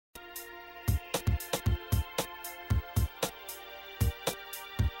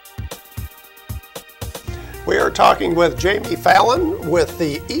We are talking with Jamie Fallin with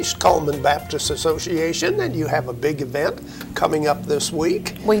the East Cullman Baptist Association, and you have a big event coming up this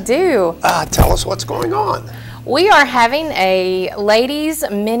week. We do. Tell us what's going on. We are having a ladies'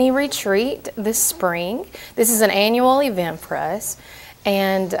 mini retreat this spring. This is an annual event for us,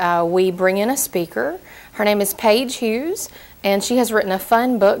 and we bring in a speaker. Her name is Paige Hughes, and she has written a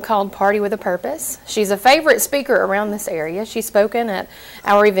fun book called Party with a Purpose. She's a favorite speaker around this area. She's spoken at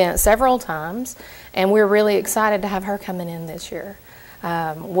our event several times, and we're really excited to have her coming in this year.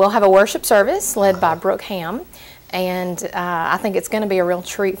 We'll have a worship service led by Brooke Ham, and I think it's going to be a real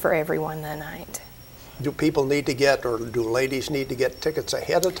treat for everyone that night. Do people need to get, or do ladies need to get tickets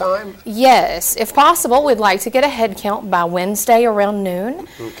ahead of time? Yes, if possible, we'd like to get a head count by Wednesday around noon.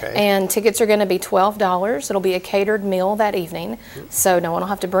 Okay. And tickets are going to be $12. It'll be a catered meal that evening, so no one will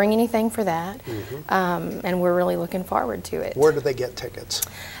have to bring anything for that. And we're really looking forward to it. Where do they get tickets?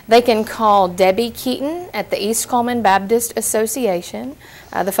 They can call Debbie Keaton at the East Cullman Baptist Association.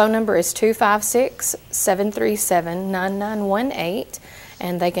 The phone number is 256-737-9918.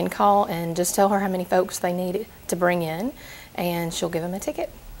 And they can call and just tell her how many folks they need to bring in, and she'll give them a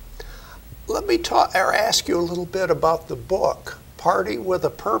ticket. Let me ask you a little bit about the book, Party with a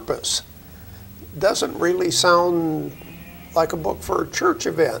Purpose. Doesn't really sound like a book for a church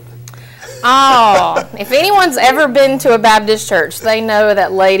event. Oh, if anyone's ever been to a Baptist church, they know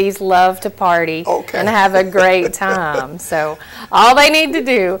that ladies love to party and have a great time. So all they need to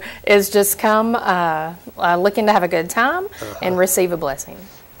do is just come looking to have a good time and receive a blessing.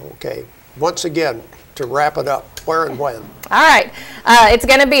 Okay. Once again, to wrap it up, where and when? All right. It's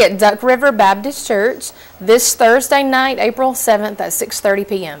going to be at Duck River Baptist Church this Thursday night, April 7th at 6:30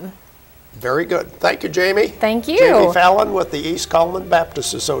 p.m. Very good. Thank you, Jamie. Thank you. Jamie Fallin with the East Cullman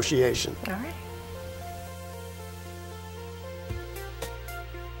Baptist Association. All right.